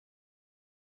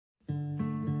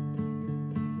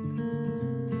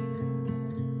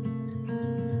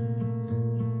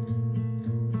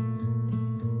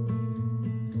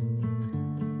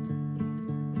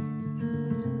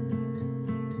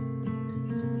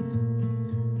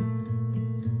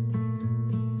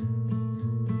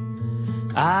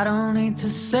I don't need to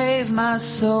save my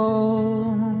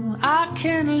soul. I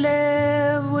can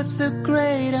live with the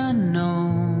great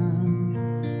unknown.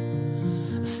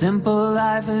 A simple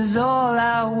life is all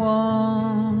I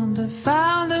want. I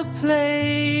found a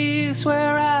place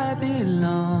where I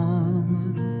belong.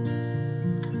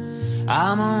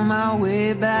 I'm on my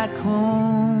way back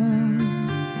home,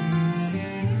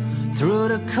 through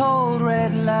the cold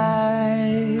red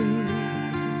light.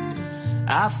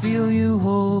 I feel you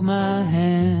hold my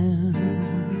hand,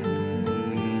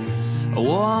 a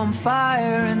warm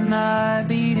fire in my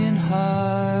beating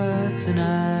heart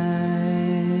tonight.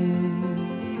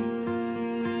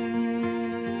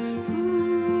 Ooh,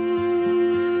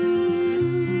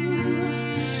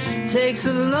 takes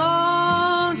a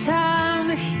long time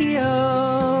to heal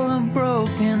a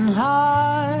broken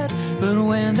heart, but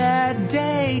when that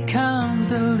day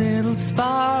comes, a little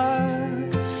spark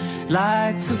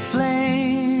lights a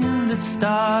flame that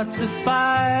starts a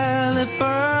fire that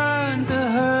burns the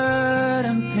hurt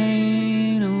and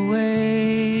pain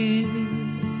away.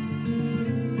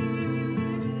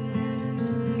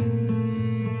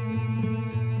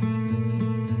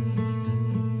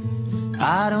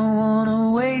 I don't want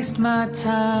to waste my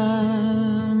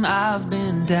time. I've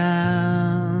been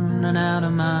down and out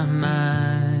of my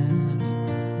mind.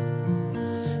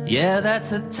 Yeah,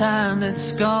 that's a time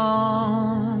that's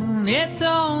gone. It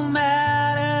don't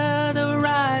matter the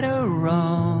right or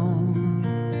wrong.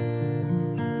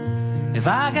 If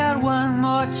I got one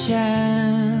more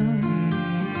chance,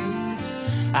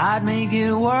 I'd make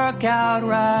it work out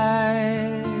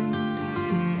right.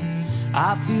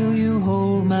 I feel you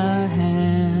hold my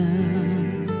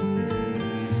hand,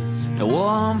 a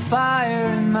warm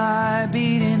fire in my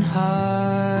beating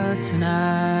heart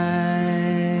tonight.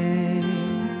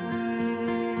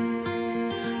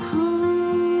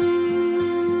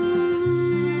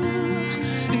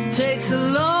 Takes a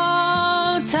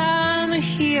long time to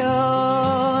heal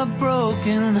a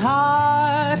broken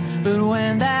heart, but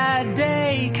when that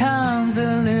day comes,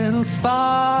 a little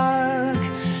spark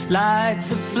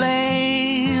lights a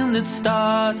flame that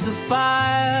starts a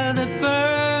fire that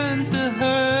burns the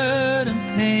hurt and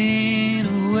pain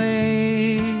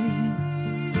away.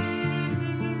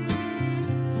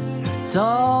 It's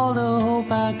all the hope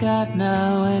I got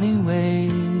now anyway.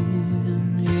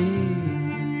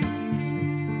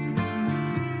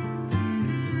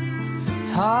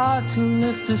 It's hard to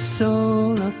lift the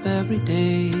soul up every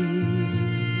day.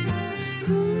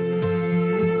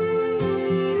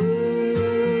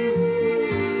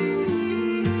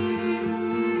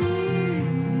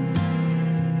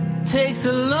 Takes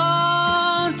a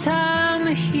long time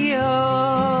to heal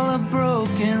a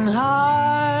broken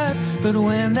heart, but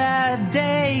when that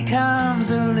day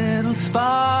comes, a little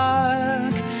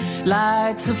spark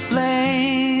lights a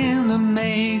flame that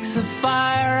makes a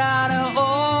fire out of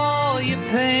all your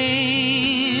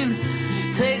pain.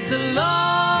 Takes a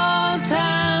long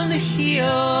time to heal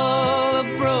a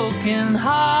broken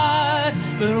heart,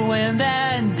 but when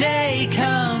that day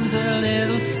comes, a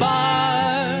little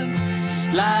spark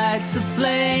lights a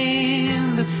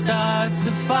flame that starts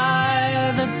a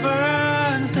fire that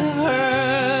burns the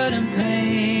hurt and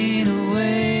pain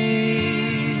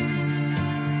away.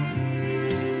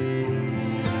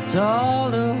 It's all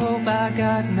the hope I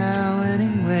got now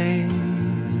anyway.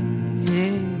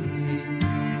 Yeah.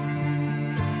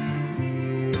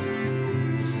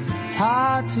 It's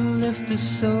hard to lift the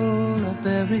soul up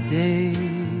every day.